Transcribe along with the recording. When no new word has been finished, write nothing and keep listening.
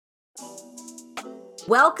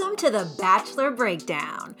Welcome to the Bachelor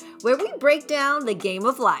Breakdown, where we break down the game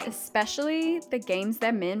of life. Especially the games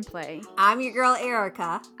that men play. I'm your girl,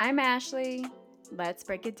 Erica. I'm Ashley. Let's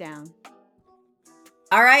break it down.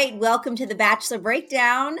 All right, welcome to the Bachelor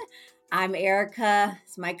Breakdown. I'm Erica.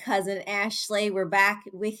 It's my cousin, Ashley. We're back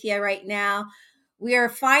with you right now. We are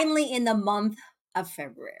finally in the month of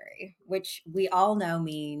February, which we all know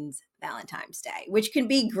means Valentine's Day, which can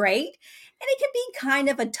be great, and it can be kind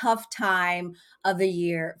of a tough time of the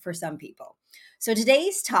year for some people. So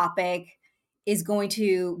today's topic is going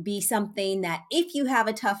to be something that if you have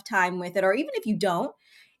a tough time with it, or even if you don't,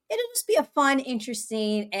 it'll just be a fun,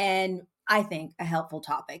 interesting, and I think a helpful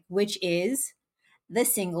topic, which is the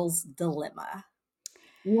singles dilemma.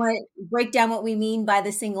 You want to break down what we mean by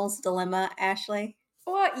the singles dilemma, Ashley?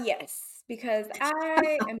 Well, yes, because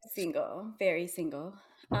I am single, very single.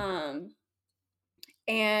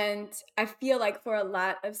 And I feel like for a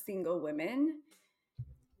lot of single women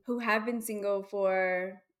who have been single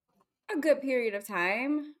for a good period of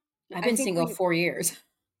time, I've I been think single 4 years.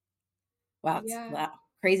 Wow, it's yeah, wow,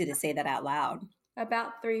 crazy to say that out loud.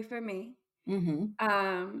 about 3 for me. Mm-hmm.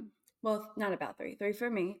 Well, not about 3, 3 for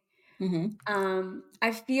me. Mm-hmm.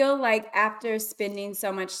 I feel like after spending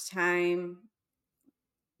so much time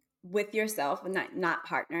with yourself and not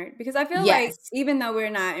partnered, because I feel like Yes. even though we're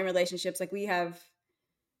not in relationships, like we have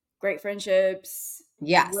great friendships,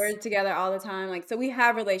 Yes. we're together all the time, like so we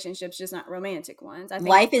have relationships, just not romantic ones. I think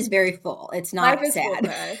Life is very full. It's life not is full sad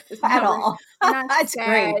for us. It's at not all. we're not It's sad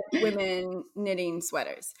great. women knitting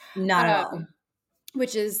sweaters, Not at all.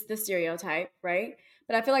 which is the stereotype, right?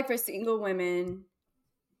 But I feel like for single women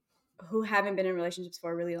who haven't been in relationships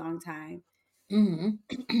for a really long time, Mm-hmm.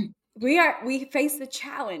 we face the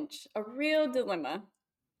challenge, a real dilemma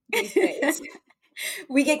these days.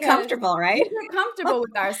 We get Because comfortable, we right? get comfortable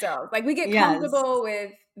with ourselves. Like we get Yes. comfortable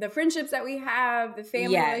with the friendships that we have, the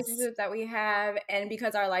family Yes. relationships that we have, and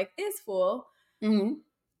because our life is full, Mm-hmm.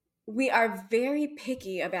 we are very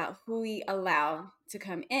picky about who we allow to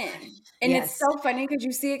come in. And it's Yes. so funny because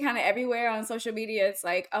you see it kind of everywhere on social media. It's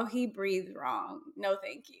like, oh, he breathed wrong. No,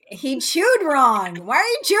 thank you. He chewed wrong. Why are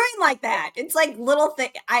you chewing like that? It's like little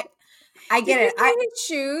thing. I Did get you it. see his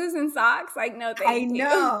shoes and socks? Like, no, I thank you.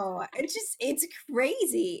 know. It's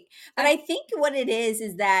crazy. But I I think what it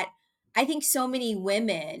is that I think so many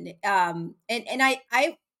women and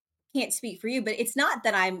I can't speak for you, but it's not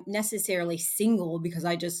that I'm necessarily single because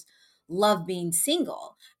I just love being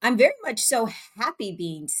single. I'm very much so happy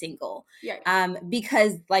being single. yeah,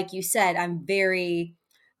 Because like you said, I'm very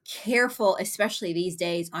careful, especially these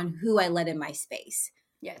days, on who I let in my space.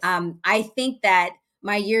 yes, I think that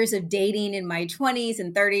my years of dating in my 20s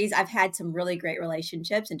and 30s, I've had some really great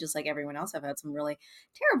relationships. And just like everyone else, I've had some really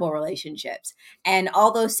terrible relationships. And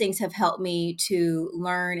all those things have helped me to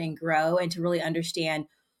learn and grow and to really understand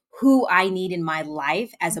who I need in my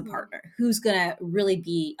life as a Mhm. partner, who's going to really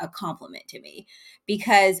be a compliment to me.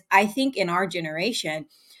 Because I think in our generation,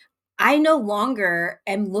 I no longer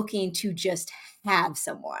am looking to just have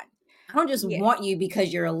someone. I don't just Yeah, want you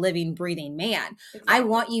because you're a living, breathing man. I exactly.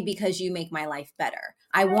 want you because you make my life better.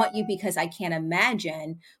 I want you because I can't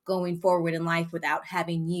imagine going forward in life without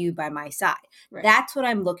having you by my side. Right. That's what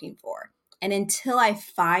I'm looking for. And until I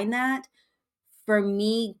find that, for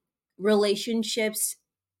me, relationships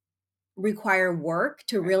require work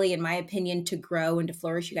to Right. really, in my opinion, to grow and to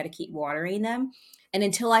flourish. You got to keep watering them. And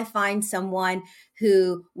until I find someone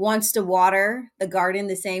who wants to water the garden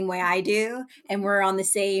the same way I do, and we're on the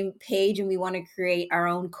same page and we want to create our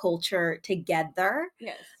own culture together,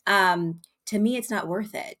 Yes. to me, it's not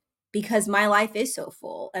worth it because my life is so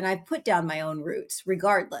full and I've put down my own roots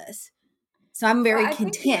regardless. So I'm Well, very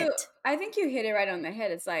content. I think you hit it right on the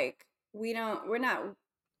head. It's like we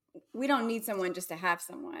don't need someone just to have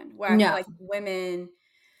someone. Where I feel No. like women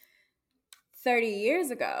 30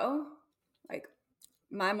 years ago, like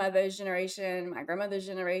my mother's generation, my grandmother's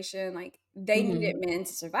generation, like they needed Hmm. men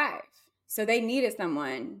to survive. So they needed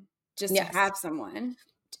someone just to Yes. have someone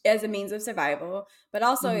as a means of survival. But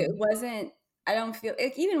also it Hmm. wasn't I don't feel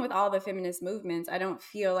like, even with all the feminist movements, I don't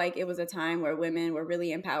feel like it was a time where women were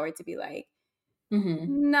really empowered to be like, Hmm.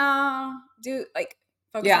 no, do like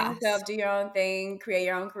focus on Yes. yourself, do your own thing, create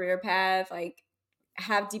your own career path, like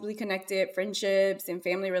have deeply connected friendships and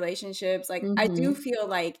family relationships. Like I do Hmm. feel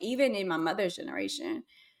like even in my mother's generation,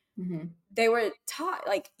 Hmm. they were taught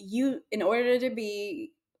like you in order to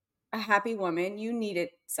be a happy woman, you needed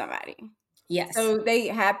somebody. Yes. So they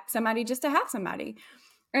had somebody just to have somebody.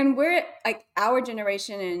 And we're like our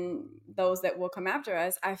generation and those that will come after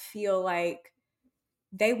us, I feel like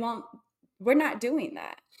they won't we're not doing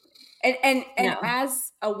that. And No.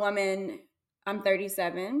 as a woman, I'm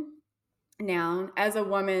 37. now as a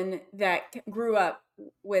woman that grew up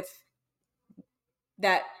with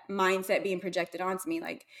that mindset being projected onto me,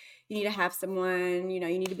 like, you need to have someone, you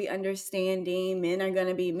need to be understanding, men are going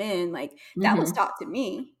to be men, like that was Mhm. taught to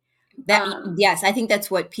me. That um yes, I think that's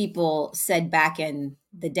what people said back in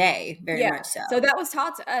the day, very yeah, much so. so that was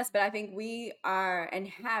taught to us, but I think we are and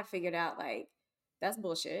have figured out, like, that's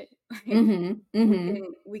bullshit. Like, Mhm, mhm.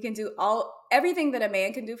 we can do everything that a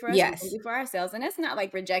man can do for us, we can Yes. do for ourselves, and it's not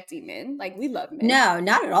like rejecting men, like we love men. No,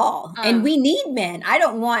 not at all, and um we need men. I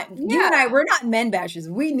don't want you and yeah, I, we're not men bashers.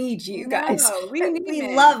 We need you guys. no, we need We men,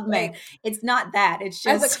 love like, men. It's not that, it's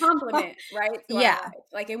as a just compliment, right, to our yeah. life,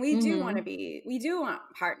 like, and Mhm. we do want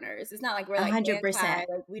partners. It's not like we're, like, anti, 100%.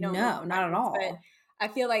 like, we don't want No, not at partners, but all. I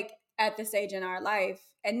feel like at the stage in our life,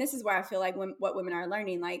 and this is where I feel like what women are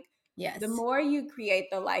learning, like, the Yes. more you create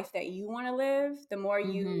the life that you wanna live, the more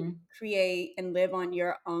you Mhm. create and live on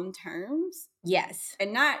your own terms, Yes.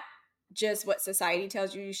 and not just what society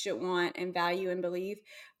tells you you should want and value and believe,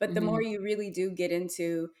 but the more Mhm. you really do get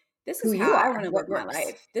into, this Who is you how I are, want to live what my works.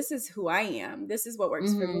 life. This is who I am. This is what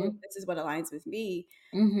works for me. Mhm. This is what aligns with me.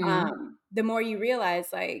 Mhm. The more you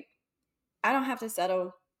realize, like, I don't have to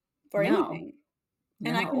settle for No. anything,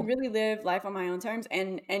 and I can No. really live life on my own terms.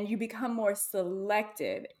 And you become more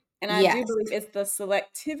selective. And I do Yes. believe it's the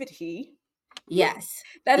selectivity Yes.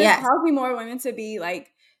 that is Yes. causing more women to be,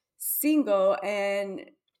 like, single and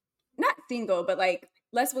not single, but, like,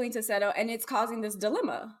 less willing to settle, and it's causing this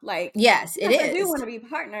dilemma, like, Yes, it yes, I do is. wanna be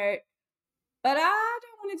partnered, but I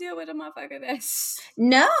don't wanna deal with a motherfucker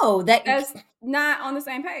No, that that's not on the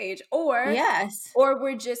same page, or yes.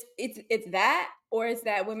 we're just it's that, or it's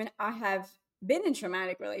that women I have been in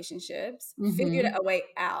traumatic relationships, figured Mhm. a way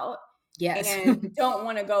out, Yes. and don't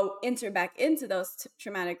wanna go enter back into those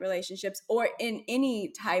traumatic relationships or in any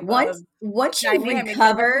type of once you've dynamic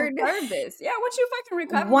that doesn't recovered serve this. Yeah, once you fucking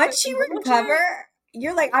recover for once some you recover, bullshit.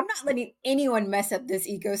 you're like, "I'm not letting anyone mess up this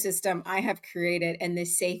ecosystem I have created and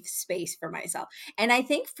this safe space for myself." And I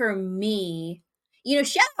think for me,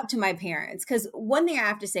 shout out to my parents because one thing I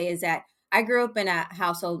have to say is that I grew up in a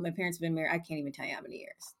household. My parents have been married. I can't even tell you how many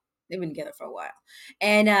years. They've been together for a while,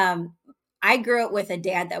 and I grew up with a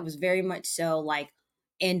dad that was very much so like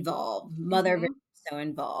involved, mother very Mhm, so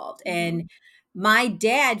involved, mhm. and my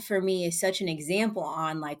dad for me is such an example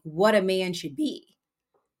on like what a man should be.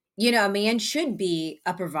 A man should be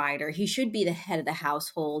a provider. He should be the head of the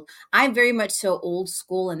household. I'm very much so old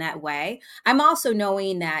school in that way. I'm also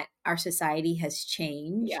knowing that our society has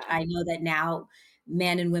changed. Yeah. I know that now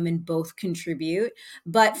men and women both contribute.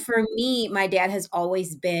 But for me, my dad has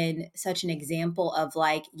always been such an example of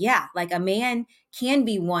like, yeah, like a man can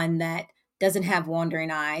be one that doesn't have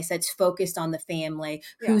wandering eyes, that's focused on the family,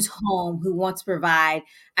 Yeah. who's home, who wants to provide.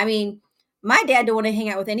 I mean, my dad don't want to hang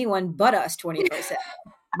out with anyone but us 24/7.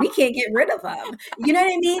 We can't get rid of them. You know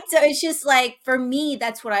what I mean? So it's just like for me,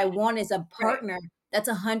 that's what I want is a Right. partner that's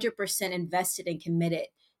 100% invested and committed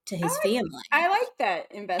to his I family. like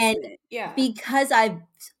that And investment. Yeah. because I've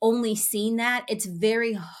only seen that, it's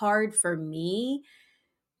very hard for me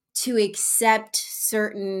to accept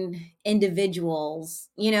certain individuals,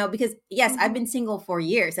 because yes, I've Mhm. been single for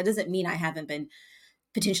years. That doesn't mean I haven't been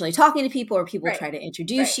potentially talking to people or people Right. try to Right.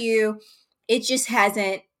 introduce you. It just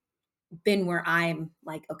hasn't been where I'm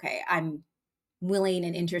like, okay, I'm willing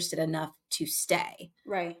and interested enough to stay.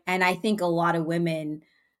 Right. And I think a lot of women,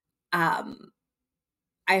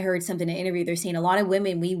 I heard something in an interview, they're saying a lot of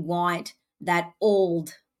women, we want that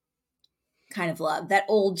old kind of love, that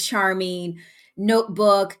old charming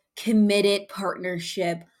notebook, committed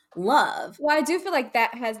partnership love. Well, I do feel like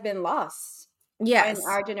that has been lost in Yes.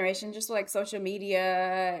 our generation, just like social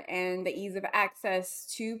media and the ease of access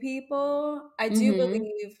to people. I do Mhm.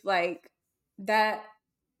 believe, like, that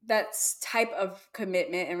type of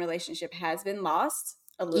commitment and relationship has been lost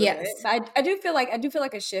a little bit. Yes. But I do feel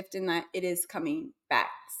like a shift in that it is coming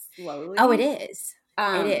back Oh, it slowly. is.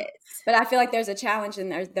 It Um, is. but I feel like there's a challenge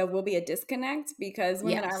and there will be a disconnect because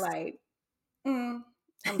women are Yes. like, "Mm,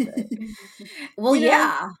 I'm good." Well, You know?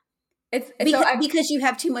 yeah. So I Because you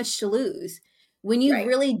have too much to lose. When you've right.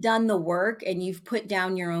 really done the work and you've put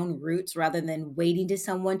down your own roots rather than waiting to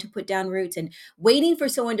someone to put down roots, and waiting for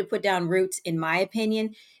someone to put down roots, in my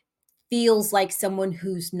opinion, feels like someone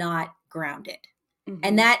who's not grounded.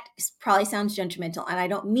 And Mhm, that probably sounds judgmental, and I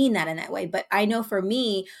don't mean that in that way, but I know for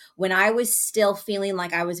me, when I was still feeling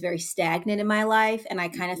like I was very stagnant in my life and I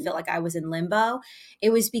kind of mhm, felt like I was in limbo, it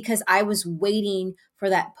was because I was waiting for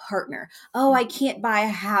that partner. Oh, I mhm. can't buy a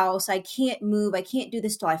house. I can't move. I can't do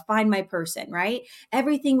this till I find my person, right?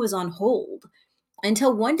 Everything was on hold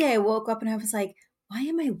until one day I woke up and I was like, why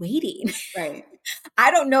am I waiting? Right.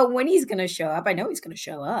 I don't know when he's going to show up. I know he's going to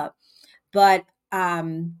show up, But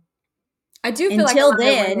I do feel like a until lot of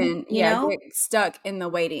then, women, yeah, get stuck in the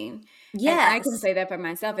waiting. And I can yes. say that for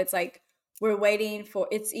myself. It's like we're waiting for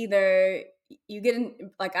it's either you get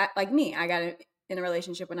in like me, I got in a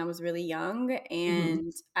relationship when I was really young Hmm.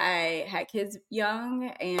 and I had kids young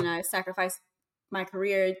and I sacrificed my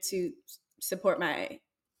career to support my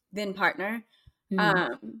then partner. Hmm.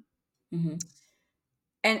 Um Hmm.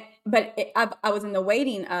 I was in the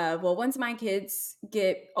waiting of, well, once my kids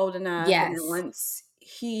get old enough and then Yes. once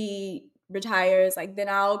he retires, like then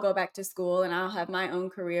I'll go back to school and I'll have my own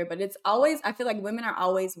career. But it's always, I feel like women are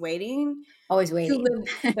always waiting Always to waiting.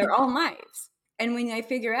 live their own lives. And when they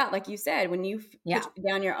figure out, like you said, when you put Yeah.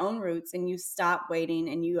 down your own roots and you stop waiting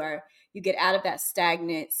and you get out of that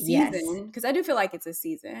stagnant Yes. season, because I do feel like it's a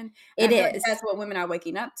season. And It I feel like is. that's what women are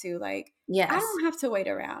waking up to. Like, I Yes. don't have to wait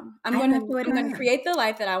around. I'm I don't gonna have to wait I'm gonna around. create the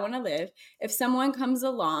life that I want to live. If someone comes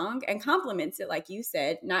along and compliments it, like you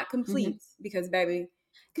said, not Hmm. complete, because baby,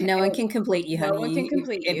 No one can complete you, no honey. one can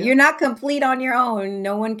complete If you you're not complete on your own,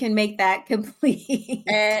 no one can make that complete.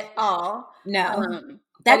 at all. No.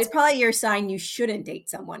 But That's if probably your sign you shouldn't date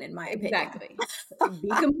someone, in my opinion. Exactly. Be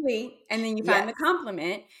complete, and then you find the Yes.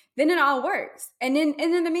 compliment, then it all works. And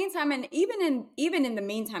in the meantime, and even in the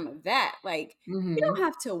meantime of that, like you Hmm. don't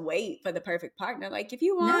have to wait for the perfect partner. Like if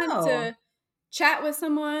you want No. to chat with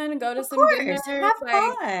someone, go to Of some course. dinners, Have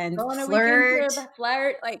like fun. go on a weekend Flirt. trip,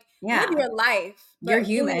 flirt, like live Yeah. your life, You're but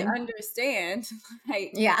really human. understand,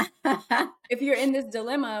 like Yeah. if you're in this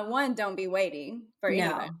dilemma, one, don't be waiting for No.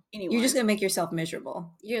 You're just anyone. going to make yourself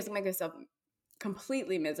miserable. You just make yourself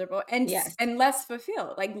completely miserable and Yes. less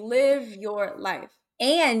fulfilled. Like live your life.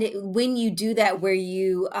 And when you do that, where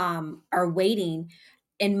you are waiting,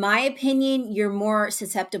 in my opinion, you're more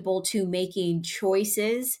susceptible to making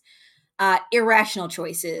choices, irrational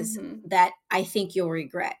choices Mhm. that I think you'll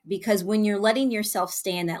regret. Because when you're letting yourself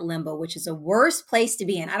stay in that limbo, which is a worst place to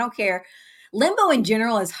be in, I don't care. Limbo in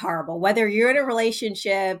general is horrible. Whether you're in a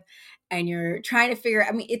relationship and you're trying to figure,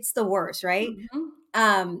 I mean, it's the worst, right?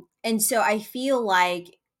 Mhm. And so I feel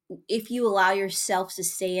like if you allow yourself to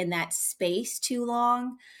stay in that space too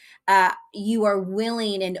long, you are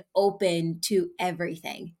willing and open to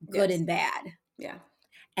everything, good Yes. and bad. Yeah.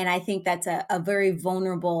 And I think that's a very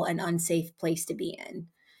vulnerable and unsafe place to be in.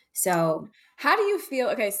 So, How do you feel?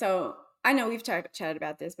 Okay, so I know we've chatted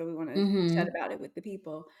about this, but we want to chat mhm. about it with the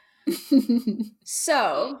people.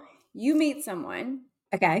 So you meet someone.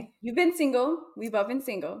 Okay. You've been single. We've both been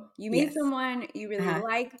single. You meet Yes. someone. You really Uh-huh.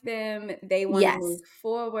 like them. They want to move Yes.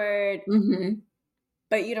 forward, Mhm.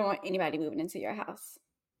 but you don't want anybody moving into your house.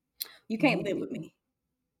 You can't live with Ooh. me.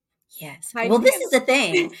 Yes. How do Well, you this is handle the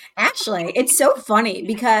thing. Actually, it's so funny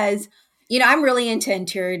because, I'm really into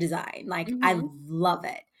interior design. it? Like, I Mhm. love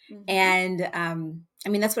it. Mhm. And I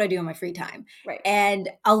mean, that's what I do in my free time. Right. And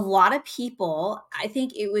a lot of people, I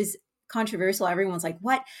think it was controversial. Everyone's like,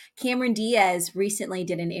 what? Cameron Diaz recently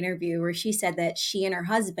did an interview where she said that she and her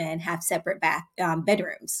husband have separate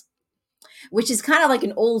bedrooms, which is kind of like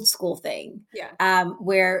an old school thing, Yeah.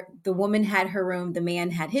 where the woman had her room, the man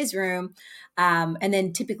had his room, and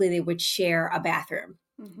then typically they would share a bathroom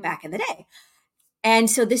Mhm. back in the day. And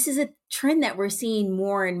so this is a trend that we're seeing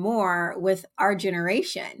more and more with our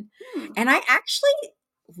generation. Hmm. And I actually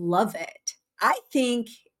love it. I think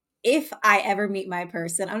if I ever meet my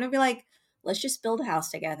person, I'm going to be like, let's just build a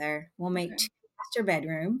house together. We'll make Okay. two master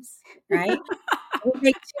bedrooms, right? We'll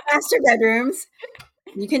make two master bedrooms.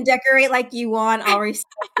 You can decorate like you want. I'll respect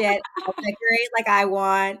it. I'll decorate like I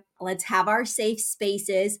want. Let's have our safe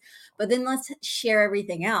spaces, but then let's share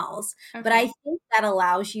everything else. But I Okay. think that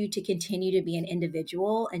allows you to continue to be an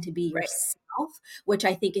individual and to be Right. yourself, which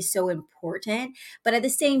I think is so important. But at the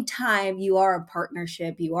same time, you are a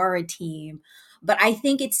partnership, you are a team. But I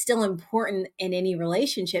think it's still important in any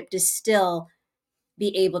relationship to still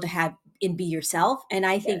be able to have and be yourself. And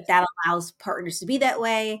I think Yes. that allows partners to be that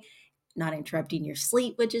way, not interrupting your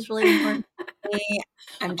sleep, which is really important to me.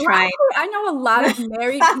 I'm Well, trying. I know a lot of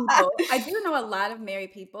married people. I do know a lot of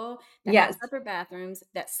married people that have Yes. separate bathrooms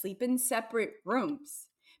that sleep in separate rooms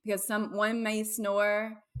because one may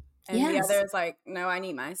snore and the other Yes. is like, no, I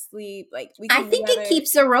need my sleep. Like we I come think it together.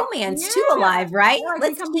 keeps the romance too Yeah. alive, right? They're like we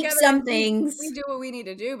Let's come keep together some and we things, do what we need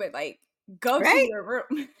to do, but like go to right? your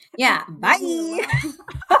room. Yeah. Leave me Bye. alone.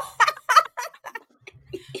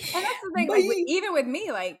 And that's the thing, like Bye. even with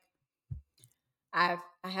me, like I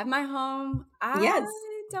have my home. I Yes.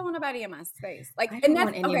 don't want nobody in my space. Like, I and don't that's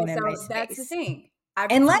want okay. anyone in my So that's the space. thing. I've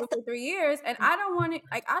been And let single for 3 years, and I don't want it.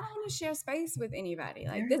 Like, I don't want to share space with anybody.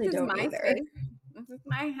 I Like, this really is don't my either. space. This is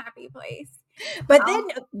my happy place.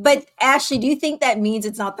 But Ashley, do you think that means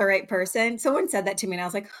it's not the right person? Someone said that to me and I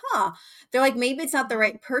was like, huh. They're like, maybe it's not the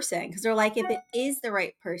right person. Because they're like, if it is the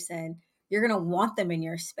right person, you're gonna want them in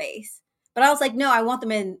your space. But I was like, no, I want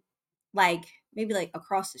them in like maybe like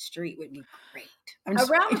across the street would be great. I'm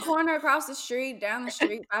just Around the playing. corner, across the street, down the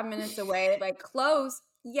street, 5 minutes away, like close,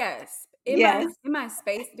 yes. Yes. In my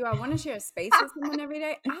space, do I want to share a space with someone every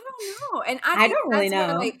day? I don't know. And I I think don't really that's where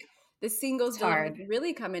know. like the singles It's dilemma is hard.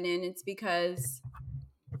 really coming in. It's because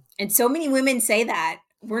And so many women say that.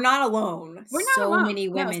 We're not alone. we're not So alone. many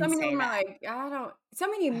No, so women many say women are that. like, I don't. So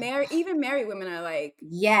many married, even married women are like,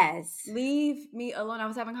 Yes. leave me alone. I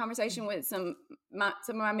was having a conversation with some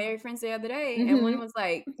of my married friends the other day, and one Mm-hmm. was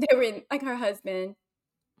like, they were in, like her husband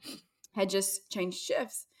had just changed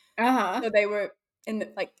shifts, Uh-huh. so they were in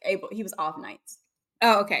the, like able. He was off nights,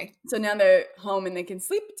 Oh, okay. so now they're home and they can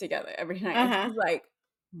sleep together every night. And Uh-huh. she's like,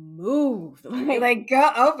 move, like Like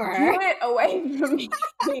go over. get away from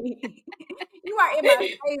me. You are in my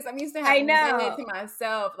face. I'm used to I having a bed know. to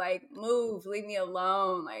myself. Like, move, leave me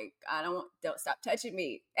alone. Like, don't stop touching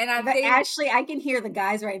me. And I But think Ashley, I can hear the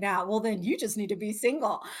guys right now. Well, then you just need to be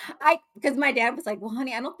single. Because my dad was like, well,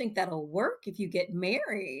 honey, I don't think that'll work if you get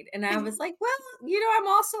married. And I was like, well, I'm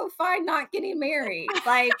also fine not getting married.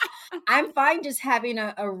 Like, I'm fine just having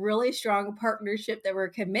a really strong partnership that we're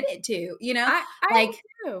committed to, I am like,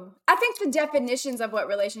 too. I think the definitions of what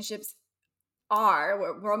relationships are,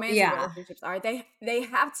 what romantic yeah, relationships are, they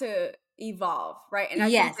have to evolve, right? And I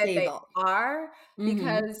think yes, that they they evolve. Mm-hmm.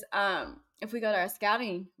 because if we go to our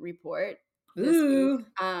scouting report this week, Ooh.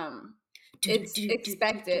 it's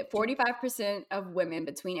expected 45% of women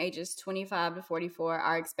between ages 25 to 44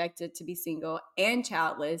 are expected to be single and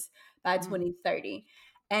childless by Mm, 2030.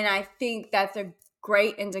 And I think that's a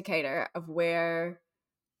great indicator of where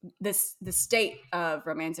the state of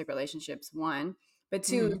romantic relationships, one, but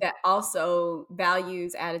two, mhm, that also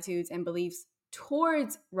values, attitudes, and beliefs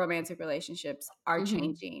towards romantic relationships are mhm.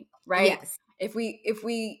 changing, right? Yes. If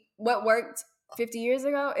we what worked 50 years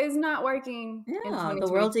ago is not working in No, the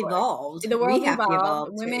world's 2024. evolved. The We world's have to evolved, evolve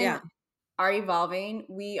too. women Yeah. are evolving,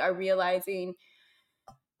 we are realizing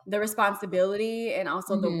the responsibility and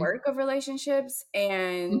also the Mhm. work of relationships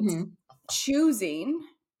and Mhm. choosing,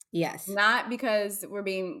 Yes. not because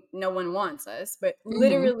no one wants us, but Mhm.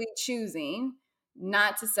 literally choosing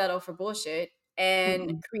not to settle for bullshit and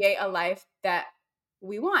Mm-mm. create a life that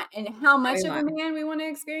we want. And how That much we of a want. man we want to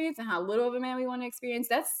experience and how little of a man we want to experience,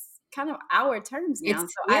 that's kind of our terms now.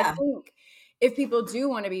 It's So I yeah. think if people do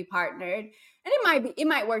want to be partnered, and it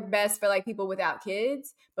might work best for like people without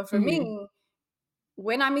kids, but for Mhm. me,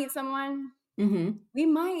 when I meet someone, Mhm. we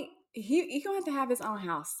might he gonna have to have his own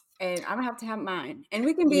house and I'm gonna have to have mine. And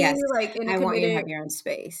we can be Yes. like in a I want you to committed have your own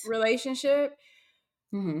space. relationship,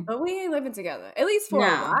 Mhm. but we ain't living together. At least for a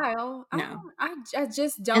No. while. No. I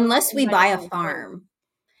just don't see Unless we anybody buy a being forced. farm.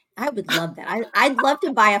 I would love that. I'd love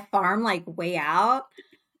to buy a farm, like, way out,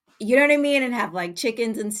 you know what I mean? And have, like,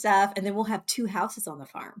 chickens and stuff, and then we'll have 2 houses on the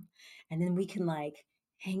farm, and then we can, like,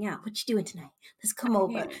 hang out. "What you doing tonight? Let's come I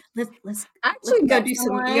over. can't. Let's I let's actually go met do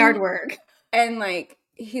some someone yard work." and like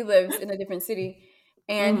he lives in a different city.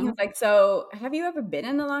 And he was Mhm. like, "So, have you ever been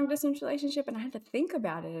in a long distance relationship?" And I had to think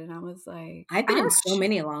about it. And I was like, I've been in so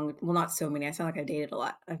many long well, not so many, I sound like I dated a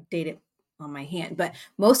lot. I've dated on my hand, but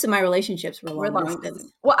most of my relationships were we're long long distance.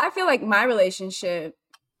 distance. Well, I feel like my relationship,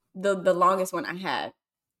 the longest one I had,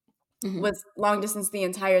 Mhm. was long distance the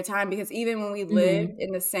entire time because even when we lived Mhm.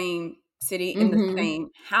 in the same city, in the Mhm. same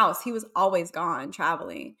house, he was always gone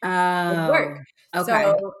traveling with work. Oh, So,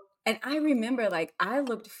 okay. and I remember like I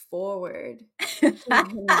looked forward to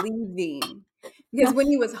him leaving because when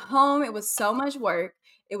he was home, it was so much work.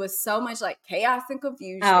 It was so much like chaos and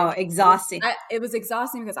Oh, confusion. exhausting. It was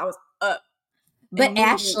exhausting because I was up But and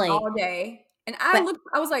moving Ashley, all day. And but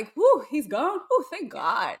I was like, whoo, he's gone. Oh, thank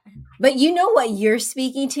God. but you know what you're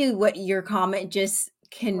speaking to, what your comment just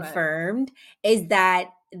What? confirmed is that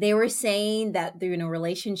they were saying that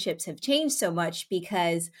relationships have changed so much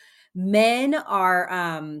because men are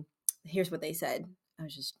here's what they said. I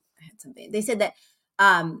had something. They said that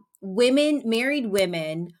married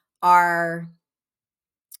women are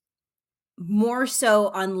more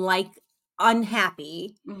so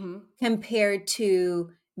unhappy Hmm. compared to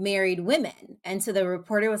married women. And so the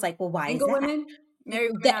reporter was like, "Well, why is Single that?" women?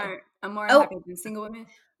 Married women That are more oh, unhappy than single women?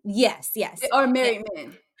 yes, yes. Or Eh, married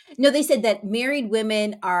men? no, they said that married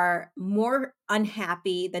women are more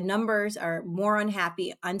unhappy. The numbers are more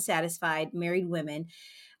unhappy, unsatisfied married women.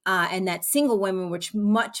 and that single women were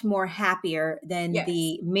much more happier than Yes.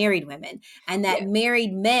 the married women, and that Yes.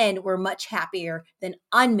 married men were much happier than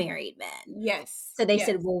unmarried men. Yes. So they Yes.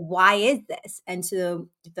 said, well, why is this? And so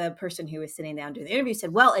the person who was sitting down doing the interview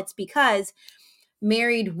said, well, it's because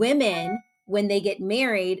married women, when they get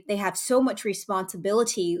married, they have so much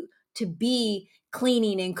responsibility to be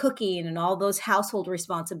cleaning and cooking and all those household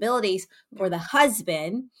responsibilities for Yeah. the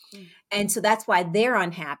husband. Mm. And so that's why they're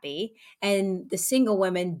unhappy. And the single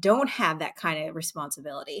women don't have that kind of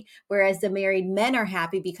responsibility. Whereas the married men are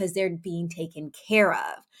happy because they're being taken care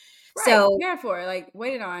of. Right. So Cared for, like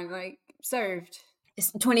waited on, like served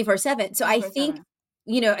it's 24/7. So I think,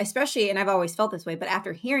 24/7. especially, and I've always felt this way, but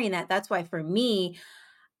after hearing that, that's why for me,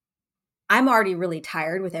 I'm already really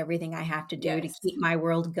tired with everything I have to do to Yes. keep my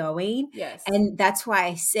world going. Yes. And that's why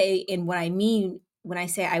I say, and what I mean when I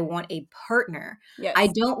say I want a partner, I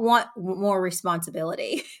Yes. don't want more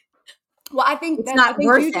responsibility. Well, It's not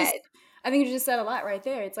worth it. I think you just said a lot right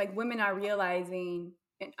there. It's like women are realizing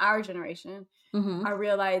in our generation Mhm. are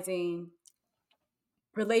realizing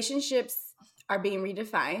relationships are being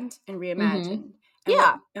redefined and Mhm. reimagined.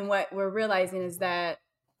 Yeah. And what we're realizing is that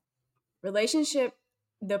relationship,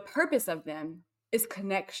 the purpose of them is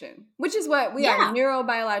connection, which is what we are Yeah.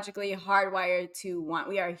 neurobiologically hardwired to want.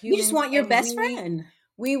 We are You just humans want your and best we friend.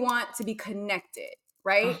 we want to be connected,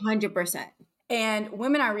 right? 100%. And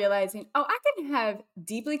women are realizing, oh, I can have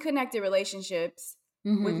deeply connected relationships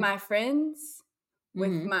with Mhm. my friends,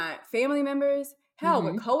 with Mhm. my family members, hell,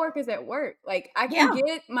 with Mhm. coworkers at work. Like I can Yeah.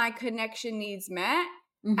 get my connection needs met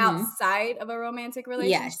Mhm. outside of a romantic Yes.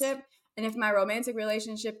 relationship. And if my romantic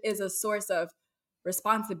relationship is a source of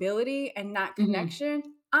responsibility and not Mhm.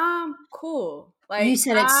 connection, I'm cool. You Like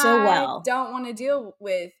said it so I well. don't want to deal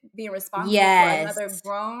with being responsible for Yes. another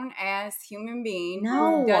grown ass human being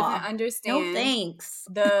who doesn't No. No, understand thanks.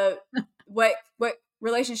 the what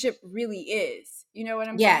relationship really is. You know what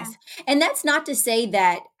I'm Yes, saying? and that's not to say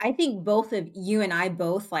that I think both of you and I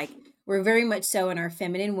both, like, we're very much so in our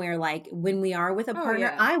feminine where, like, when we are with a Oh partner,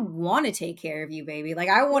 yeah. I wanna take care of you, baby. Like,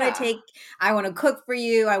 Yeah. I wanna cook for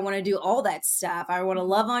you, I wanna do all that stuff, I wanna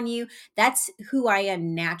love Mhm. on you. That's who I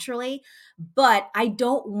am naturally, but I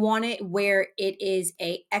don't want it where it is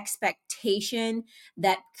a expectation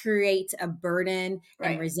that creates a burden and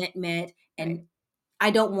Right. resentment, Right. and I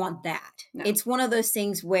don't want that. No. It's one of those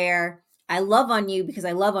things where I love on you because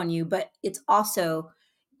I love on you, but it's also,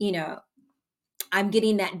 you know, I'm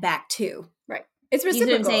getting that back too. Right. It's You see what I'm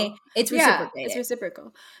reciprocal. saying? It's Yeah, it's reciprocated.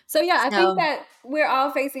 reciprocal. So yeah, I think So, that we're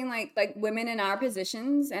all facing like women in our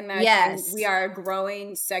positions and we yes. are a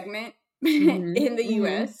growing segment in Mhm, the mhm.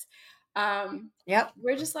 US. Um Yep.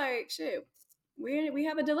 we're just like, shit, we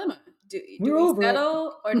have a dilemma. Do We're we over it.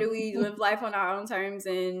 settle or do we live life on our own terms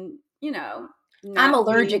and, I'm not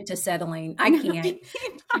allergic be to settling. I not can't be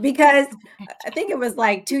because I think it was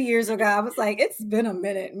like 2 years ago, I was like, "It's been a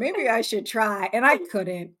minute. Maybe I should try," and I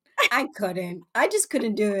couldn't. I couldn't. I just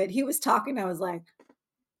couldn't do it. He was talking, I was like,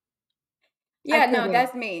 "I Yeah, no, couldn't.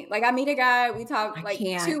 that's me. Like I meet a guy, we talk I like 2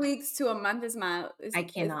 can't. weeks to a month is my is I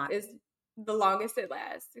is cannot. is the longest it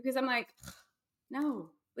lasts because I'm like, no,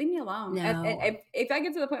 leave me alone. And No." if I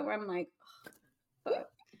get to the point where I'm like, fuck,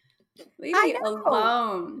 leave I me know.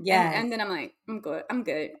 alone, Yes. and then I'm like, I'm good, I'm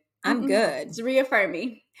good. I'm good. Just reaffirm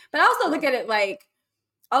me. But I also Yeah. look at it like,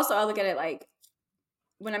 also I look at it like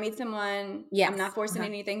when I meet someone, I'm not Yes. forcing Uh-huh.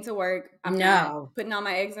 anything to work. I'm not not putting all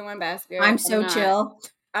my eggs in one basket. I'm so chill.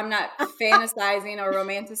 I'm not fantasizing or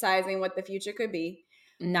romanticizing what the future could be.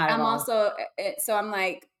 Not at I'm all. also so I'm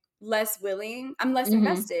like less willing. I'm less Mhm.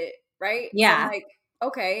 invested, right? So I'm Yeah. like,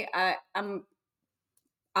 okay, I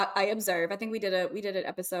observe. I think we did an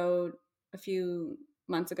episode a few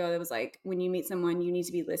months ago that was like when you meet someone, you need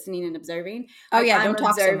to be listening and observing. Oh, Like yeah, I'm don't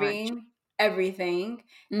talk so much. observing everything,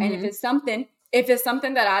 and Mhm. if it's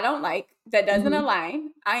something that I don't like that doesn't Mhm.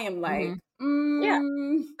 align, I am like, Mhm. Yeah.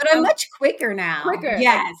 But I'm I'm much quicker now. quicker. Like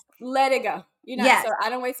Yes. let it go. Yes. So I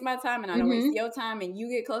don't waste my time and I don't waste Mhm. your time and you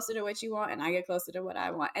get closer to what you want and I get closer to what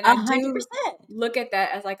I want. And I do 100%. look at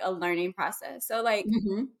that as like a learning process. So like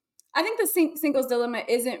Mhm. I think the singles dilemma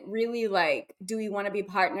isn't really like, do we want to be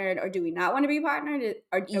partnered or do we not want to be partnered?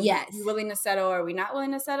 Are we Yes. willing to settle or are we not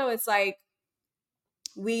willing to settle? It's like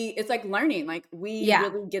it's like learning. Like we Yeah.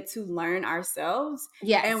 really get to learn ourselves and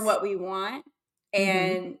Yes. what we want, Mhm.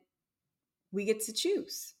 and we get to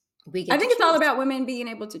choose. We I get to think it's all choose. about women being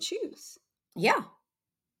able to choose. Yeah.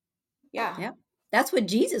 Yeah. Yep. That's what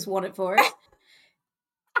Jesus wanted for us.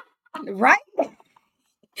 Right?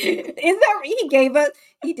 Isn't that he gave us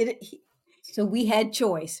he did it so we had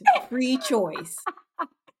choice, free choice.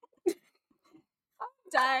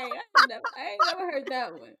 Dang, I ain't never heard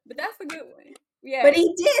that one, but that's a good one. But Yes.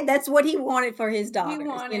 he did. That's what he wanted for his He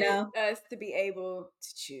daughters, you wanted know, us to be able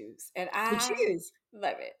to choose, and to I choose.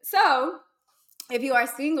 love it. So, if you are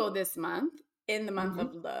single this month, in the month Mhm.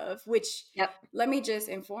 of love, which Yep. let me just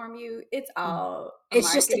inform you, it's Mhm. all a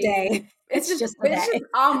It's just a marketing. day. It's just a It's just day.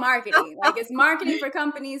 all marketing. Like it's marketing for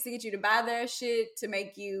companies to get you to buy their shit to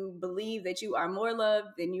make you believe that you are more loved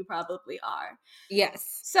than you probably are.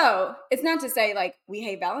 Yes. So it's not to say like we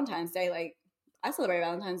hate Valentine's Day. Like I celebrate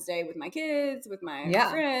Valentine's Day with my kids, with my Yeah.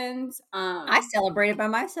 friends, I celebrate it by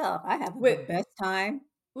myself. I have the with best time.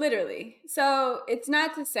 literally. So it's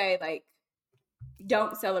not to say like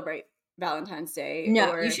don't celebrate Valentine's Day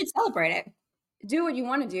No, you or should celebrate it. do what you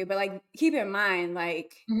want to do, but like keep in mind,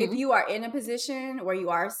 like if Mhm. you are in a position where you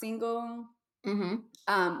are single, Mhm.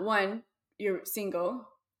 one, you're single,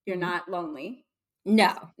 you're Mhm. not lonely.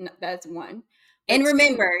 No. That's one. And But two,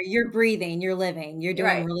 remember, you're breathing, you're living, you're doing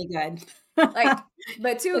right. really good. Like,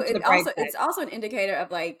 but two, Look to the bright side. it's also an indicator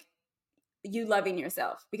of like you loving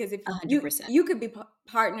yourself because if you 100%. you could be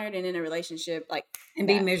partnered and in a relationship like And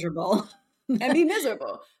be that miserable. and be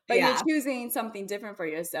miserable, but you're Yeah. choosing something different for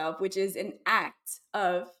yourself, which is an act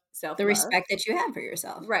of The self-love. respect that you have for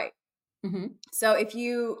yourself. Right. Mhm. So if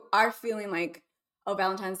you are feeling like, oh,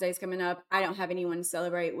 Valentine's Day is coming up, I don't have anyone to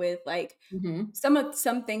celebrate with, like Mhm.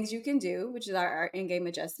 some things you can do, which is our in-game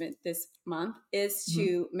adjustment this month, is Mhm.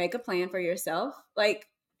 to make a plan for yourself. Like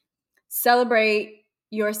celebrate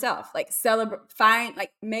yourself. Like celebrate find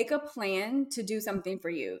like make a plan to do something for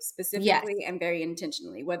you Yes. specifically and very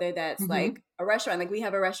intentionally. Whether that's like Mhm. a restaurant, like we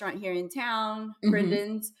have a restaurant here in town, Mhm.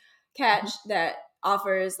 Brendan's Catch, Mhm. that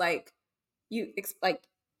offers like like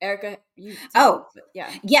Erica, you tell them, Oh, but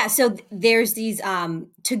yeah. yeah, so there's these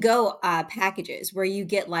to go packages where you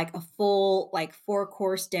get like a full like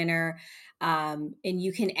four-course dinner, and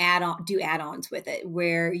you can do add-ons with it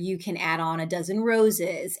where you can add on a dozen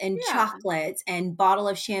roses and Yeah, chocolates and bottle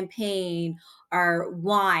of champagne or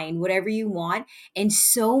wine, whatever you want. And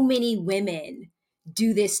so many women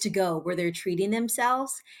do this to go where they're treating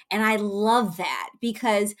themselves. And I love that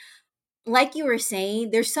because like you were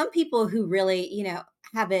saying, there's some people who really,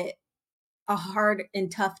 have it a hard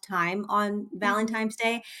and tough time on mhm, Valentine's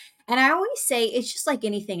Day. And I always say it's just like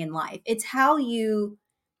anything in life. It's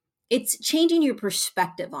changing your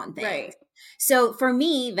perspective on things. right, So for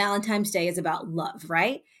me, Valentine's Day is about love,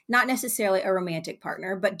 right? Not necessarily a romantic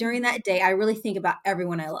partner, but during mhm, that day, I really think about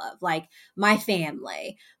everyone I love, like my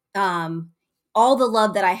family, um, all the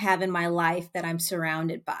love that I have in my life that I'm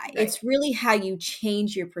surrounded by. right, It's really how you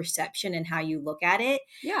change your perception and how you look at it.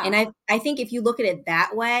 And yeah, I think if you look at it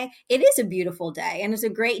that way, it is a beautiful day and it's a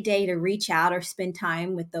great day to reach out or spend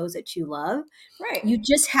time with those that you love. right, You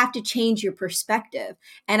just have to change your perspective.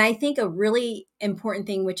 And I think a really important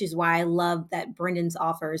thing, which is why I love that Brendan's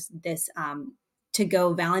offers this to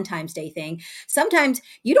go Valentine's Day thing. Sometimes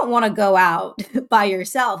you don't want to go out by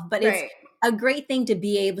yourself, but it's right, a great thing to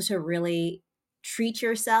be able to really treat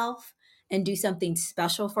yourself and do something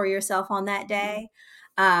special for yourself on that mhm. day.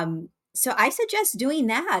 So I suggest doing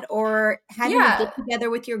that or having a get Yeah, together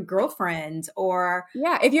with your girlfriends or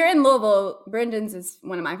yeah. If you're in Louisville, Brendan's is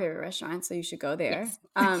one of my favorite restaurants, so you should go there, yes.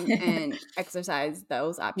 and exercise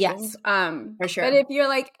those Yes, options. for But sure. if you're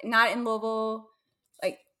like not in Louisville,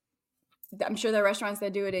 like I'm sure there are restaurants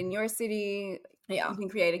that do it in your city. Yeah.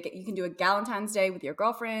 You can do a Galentine's Day with your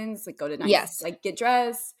girlfriends, like go to nice, Yes. like get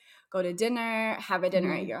dressed, go to dinner, have a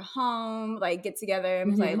dinner at Mhm. your home, like get together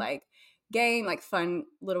and play Mhm. like like fun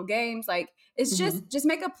little games. Like it's Mhm. just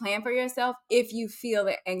make a plan for yourself if you feel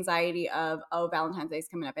the anxiety of, oh, Valentine's Day is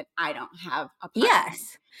coming up and I don't have a partner.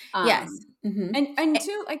 Yes. Yes. Um Mhm. and Eh,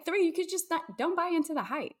 two, like three, you could just not don't buy into the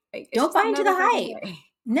hype. Like it's don't just buy into another the fucking hype. day.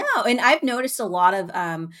 No, and I've noticed a lot of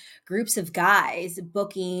groups of guys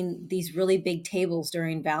booking these really big tables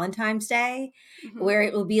during Valentine's Day, Mhm. where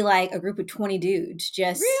it will be like a group of 20 dudes.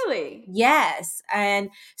 Just Really? yes,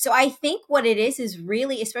 and so I think what it is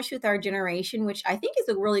really, especially with our generation, which I think is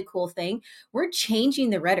a really cool thing. We're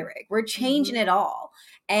changing the rhetoric. We're changing Mhm. it all,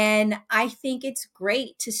 and I think it's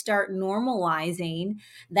great to start normalizing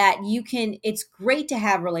that you can. It's great to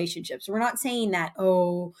have relationships. We're not saying that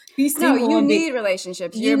be No, single you and be need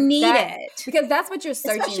relationships. you You're need that it, because that's what you're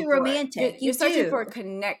searching especially for. romantic. You're You searching do. for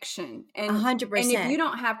connection, and if you 100%.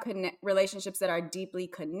 don't have relationships that are deeply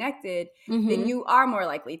connected, then Mhm. you are more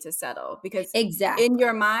likely to settle because in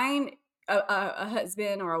your Exactly. mind, a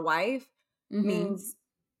husband or a wife Mhm. means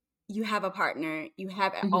you have a partner. You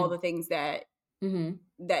have all Mhm. the things that Mhm.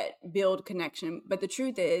 build connection, but the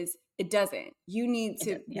truth is, it doesn't. You need It to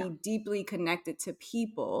does, yeah. be deeply connected to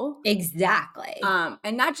people, Exactly.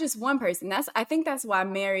 and not just one person. I think that's why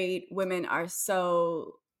married women are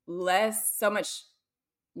so much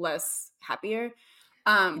less happier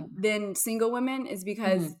Yeah. than single women is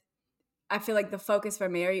because Mhm. I feel like the focus for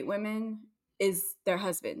married women is their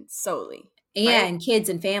husband solely, Yeah, right? and kids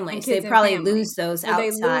and And families. They kids and probably family. lose those So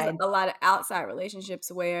they lose outside. a lot of outside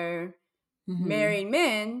relationships where Mhm. married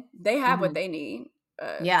men, they have what Mhm. they need,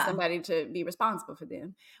 Yeah. somebody to be responsible for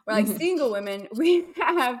them. Where like Mhm. single women, we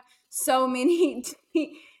have so many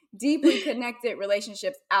deeply connected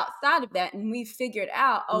relationships outside of that, and we figured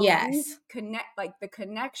out, oh, these Yes. connect, like the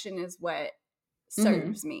connection is what Mhm.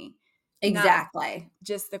 serves me, not Exactly.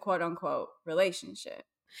 just the quote unquote relationship.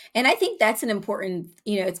 And I think that's an important,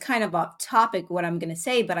 it's kind of off topic what I'm going to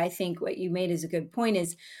say, but I think what you made is a good point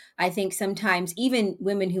is I think sometimes even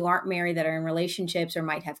women who aren't married that are in relationships or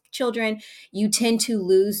might have children, you tend to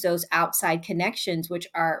lose those outside connections, which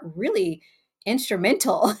are really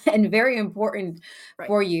instrumental and very important Right.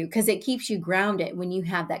 for you because it keeps you grounded when you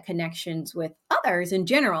have that connections with others in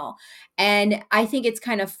general. And I think it's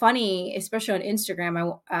kind of funny, especially on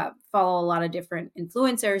Instagram. I follow a lot of different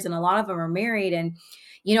influencers, and a lot of them are married. And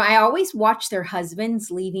I always watch their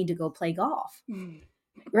husbands leaving to go play golf, Mhm.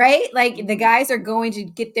 right? Like the Mhm. guys are going to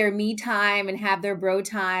get their me time and have their bro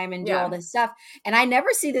time and do all Yeah. this stuff. And I never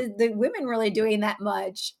see the women really doing that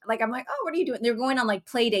much. Like, I'm like, oh, what are you doing? They're going on like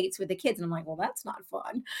play dates with the kids. And I'm like, well, that's not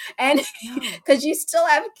fun. And No. because you still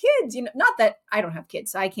have kids, not that I don't have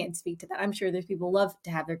kids, so I can't speak to that. I'm sure there's people who love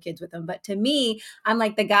to have their kids with them. But to me, I'm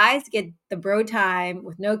like, the guys get the bro time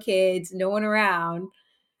with no kids, no one around.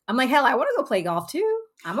 I'm like, hell, I want to go play golf too.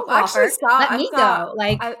 I'm a I actually golfer. saw Let me go.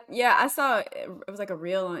 Like, I saw it was like a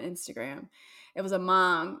reel on Instagram. It was a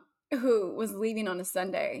mom who was leaving on a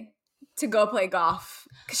Sunday to go play golf.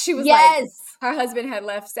 'Cause she was like, yes. her husband had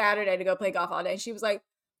left Saturday to go play golf all day. And she was like,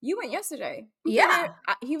 "You went yesterday." Yeah.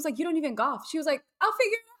 He was like, "You don't even golf." She was like, "I'll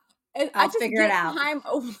figure it out." And I I'll just figure it get out. time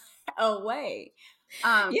away.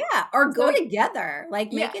 Um, Yeah. Or go so together. Like,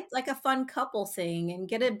 yeah, make it like a fun couple thing and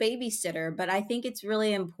get a babysitter. But I think it's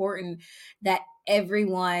really important that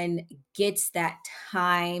everyone gets that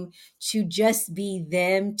time to just be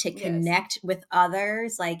them, to yes. connect with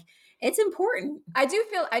others. Like, it's important. I do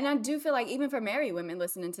feel like even for married women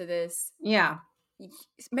listening to this, Yeah. y-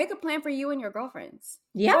 make a plan for you and your girlfriends,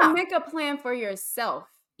 or Yeah. make a plan for yourself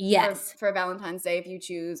Yes. for Valentine's Day if you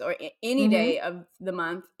choose, or any Mm-hmm. day of the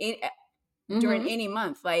month, during Mm-hmm. any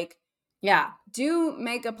month. Like, Yeah. do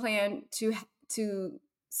make a plan to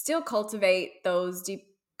still cultivate those deep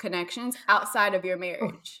connections outside of your Oh,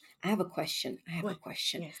 marriage. I have a question. I have a What?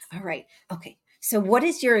 question. Yes. All right. Okay. So what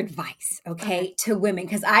is your advice, Okay. okay, to women?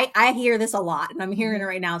 Because I hear this a lot, and I'm hearing it Mhm.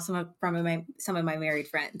 right now from my married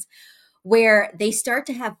friends, where they start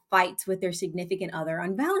to have fights with their significant other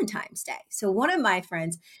on Valentine's Day. So one of my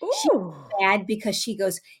friends, she's Ooh. mad because she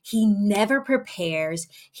goes, he never prepares,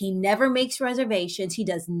 he never makes reservations, he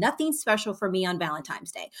does nothing special for me on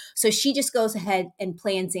Valentine's Day. So she just goes ahead and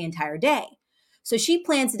plans the entire day. So she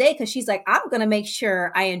plans the day because she's like, I'm going to make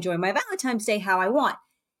sure I enjoy my Valentine's Day how I want.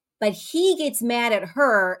 But he gets mad at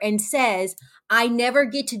her and says, I never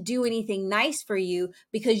get to do anything nice for you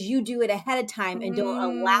because you do it ahead of time and don't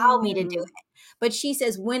allow me to do Mm. it. But she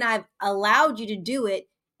says, when I've allowed you to do it,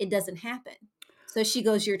 it doesn't happen. So she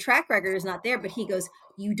goes, your track record is not there. But he goes,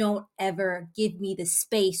 you don't ever give me the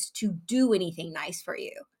space to do anything nice for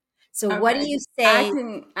you. So what do Okay. you I say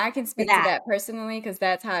can I can to speak to that? that personally because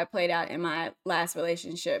that's how it played out in my last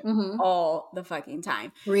relationship Hmm. all the fucking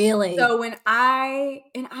time. Really? So I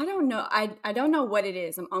don't know, I don't know what it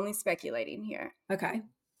is. I'm only speculating here. Okay.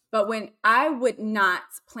 But when I would not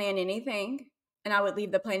plan anything and I would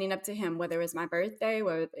leave the planning up to him, whether it was my birthday,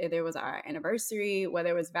 whether it was our anniversary,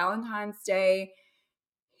 whether it was Valentine's Day,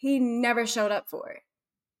 he never showed up for it.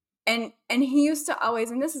 And he used to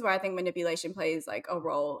always, and this is where I think manipulation plays like a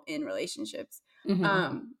role in relationships.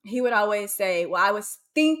 Hmm. He would always say, well, I was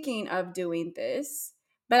thinking of doing this,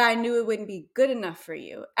 but I knew it wouldn't be good enough for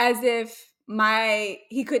you, as if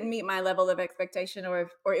he couldn't meet my level of expectation, or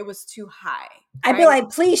it was too high, I'd be right? like,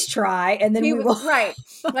 please try, and then He we was will. right,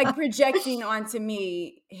 like projecting onto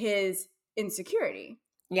me his insecurity,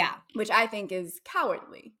 Yeah. which I think is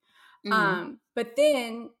cowardly. Hmm. But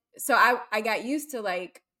then so I got used to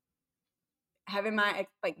like having my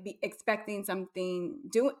like be expecting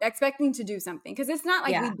to do something, because it's not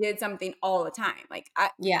like we Yeah. did something all the time. Like I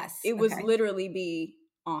Yes. it was Okay. literally be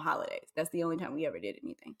on holidays. That's the only time we ever did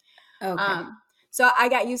anything. Okay. So I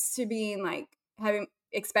got used to being like having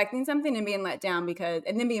expecting something and being let down, because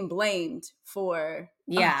and then being blamed for, oh,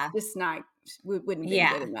 Yeah. this not wouldn't have been good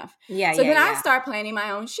Yeah. enough. Yeah, So yeah, then I yeah. start planning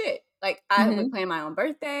my own shit. Like I would Mhm. plan my own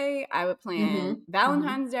birthday, I would plan Mhm. Mhm.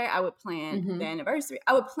 Valentine's Day, I would plan the Mhm. anniversary,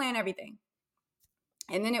 I would plan everything.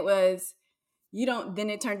 And then it was then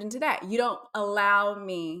it turned into that. You don't allow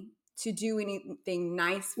me to do anything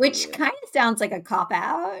nice for Which you. kind of sounds like a cop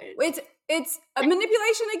out. It's a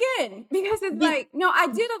manipulation again, because it's Be- like, no, I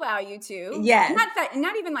did allow you to. yes.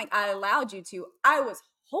 Not even like I allowed you to. I was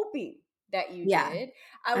hoping that you Yeah. did.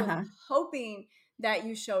 I was Uh-huh. hoping that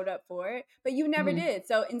you showed up for it, but you never Hmm. did.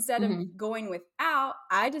 So instead of Hmm. going without,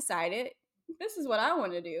 I decided this is what I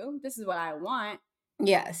want to do. This is what I want,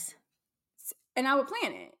 Yes. and I would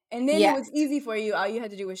plan it. And then it was Yes. easy for you. All you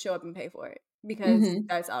had to do was show up and pay for it, because Hmm.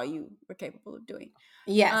 that's all you were capable of doing.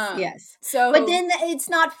 Yes, Um, yes. But so then it's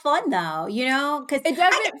not fun though, because it I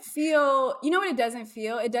doesn't feel, you know what it doesn't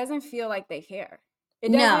feel? It doesn't feel like they care.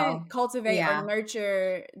 It doesn't no. cultivate or Yeah,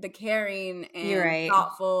 nurture the caring you're and right.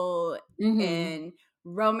 thoughtful Mhm. and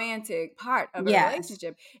romantic part of a Yes.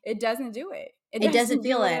 relationship. It doesn't do it. It It doesn't doesn't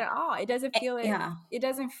feel do it it. at all. It doesn't feel it. Yeah. It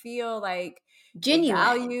doesn't feel like you're Genuine.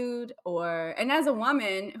 valued, or, and as a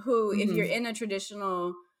woman who, if you're Mhm. in a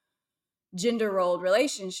traditional gender rolled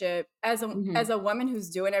relationship, as Mhm. a woman who's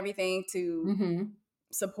doing everything to Mhm.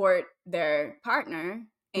 support their partner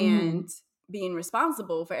and Mhm. being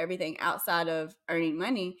responsible for everything outside of earning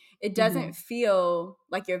money, it doesn't Mhm. feel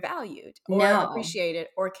like you're valued or No. appreciated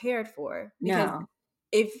or cared for. Because No.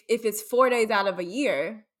 if it's 4 days out of a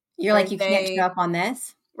year, You're like, "You can't show birthday, up on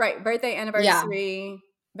this?" right, birthday, Yeah. anniversary, Mhm.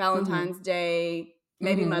 Valentine's Day,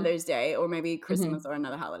 maybe Mhm. Mother's Day, or maybe Mhm. Christmas or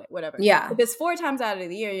another holiday, whatever. Yeah. If it's 4 times out of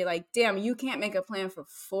the year, you're like, "Damn, you can't make a plan for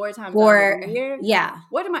 4 times out of For the year? yeah.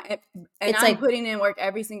 What am I?" And It's I'm like, putting in work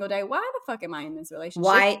every single day. Why the fuck am I in this relationship?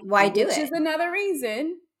 why do Which is it? another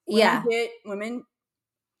reason Yeah. women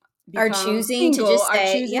Are become choosing to single, just are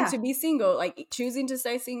stay choosing yeah. to be single, like choosing to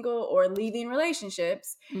stay single or leaving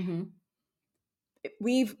relationships. Mhm.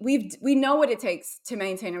 We know what it takes to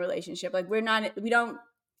maintain a relationship. Like, we don't,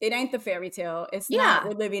 it ain't the fairy tale. It's not, Yeah.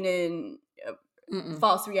 we're living in a Mm-mm.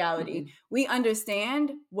 false reality. Mm-mm. We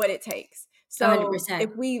understand what it takes. So if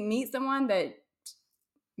 100%. we meet someone that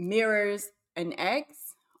mirrors an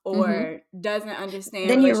ex Mhm. or doesn't understand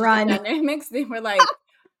Then you relationship run. dynamics, then we're like,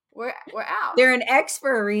 we're out. They're an X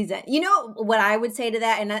for a reason. You know what I would say to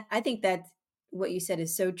that, and I think that what you said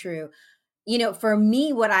is so true. For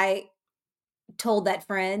me, what I told that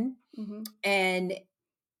friend Hmm. and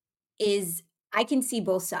is I can see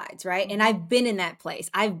both sides, right? And Hmm. I've been in that place.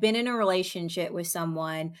 I've been in a relationship with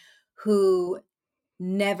someone who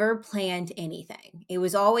never planned anything. It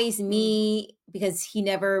was always Mm. me because he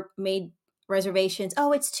never made reservations.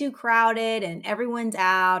 Oh, it's too crowded and everyone's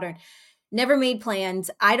out, or never made plans.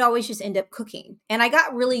 I'd always just end up cooking. And I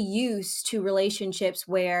got really used to relationships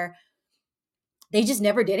where they just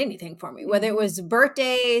never did anything for me, whether it Hmm. was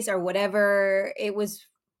birthdays or whatever. It was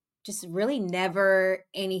just really never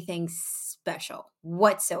anything special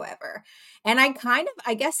whatsoever. And I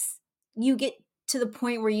guess you get to the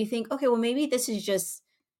point where you think, okay, well, maybe this is just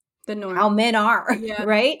The how norm. men are, Yeah.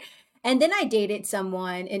 right? And then I dated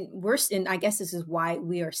someone, and and I guess this is why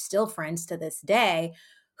we are still friends to this day,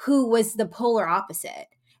 who was the polar opposite.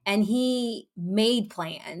 And he made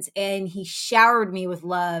plans and he showered me with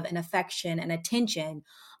love and affection and attention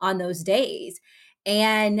on those days.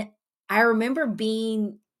 And I remember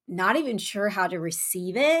being not even sure how to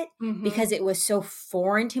receive it because Hmm. it was so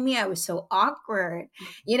foreign to me. I was so awkward.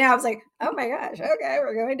 I was like, "Oh my gosh, okay,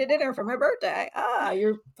 we're going to dinner for my birthday. Ah,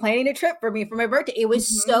 you're planning a trip for me for my birthday." It was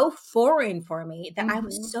Hmm. so foreign for me that I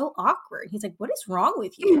was Hmm. so awkward. He's like, "What is wrong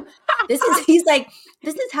with you?" He's like,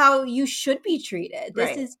 "This is how you should be treated.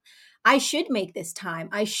 Right. I should make this time.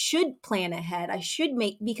 I should plan ahead. I should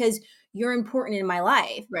make because you're important in my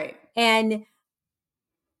life." Right. And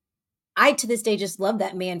I to this day just love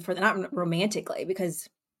that man for not romantically because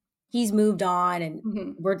he's moved on and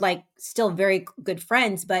Hmm. we're like still very good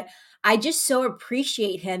friends, but I just so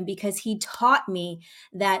appreciate him because he taught me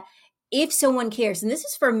that if someone cares, and this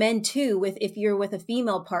is for men too, with if you're with a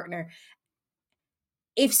female partner,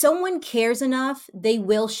 if someone cares enough, they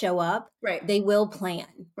will show up, Right. they will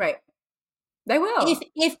plan. Right. They will. If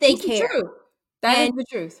they It's the care. truth. That is And the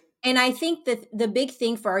truth. And I think that the big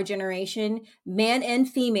thing for our generation, men and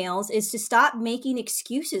females, is to stop making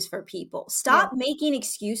excuses for people. Yeah. Stop making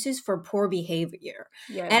excuses for poor behavior.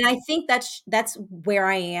 Yes. And I think that's where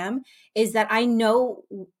I am, is that I know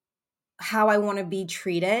how I want to be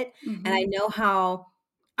treated and I Hmm. know how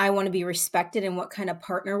I want to be respected and what kind of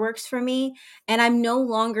partner works for me. And I'm no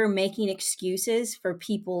longer making excuses for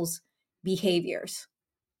people's behaviors.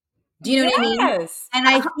 Do you know what I mean? Yes. And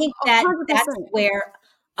I think A that hundred that's percent. where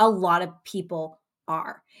a lot of people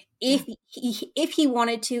are. Yeah, If he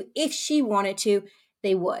wanted to, if she wanted to,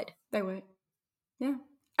 they would, they would. Yeah.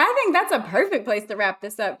 I think that's a perfect place to wrap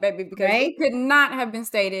this up, baby, because it right? could not have been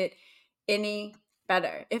stated any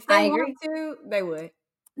better. If I they agree. want to, they would.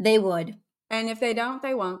 They would. And if they don't,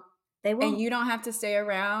 they won't. They And won't. you don't have to stay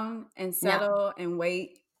around and No. settle and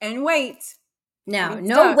wait and wait and No, be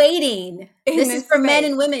no stuck waiting. in This is this for men space.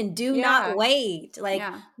 and women. Do not Yeah. wait. Like,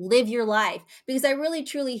 Yeah. live your life. Because I really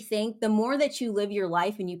truly think the more that you live your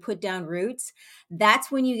life and you put down roots, that's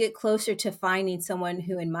when you get closer to finding someone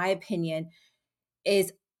who, in my opinion,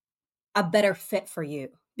 is a better fit for you. Right.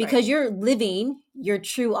 Because you're living your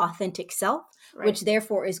true authentic self, Right. which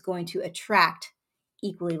therefore is going to attract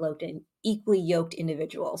equally yoked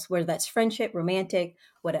individuals, whether that's friendship, romantic,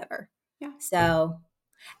 whatever. Yeah. So,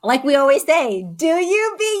 like we always say, do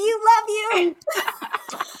you be you, love you.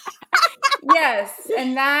 Yes.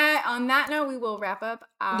 And that on that note, we will wrap up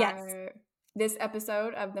Yes. this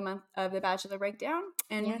episode of the month of the Bachelor Breakdown.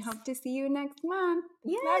 And we Yes. hope to see you next month.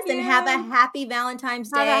 Love Yes. you. And have a happy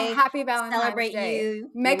Valentine's Have a Day. happy Valentine's Celebrate Day. you, your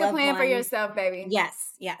Make a loved plan for ones. yourself, baby.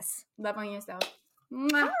 Yes. Yes. Love on yourself.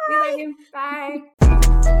 Mwah. We love you. Bye.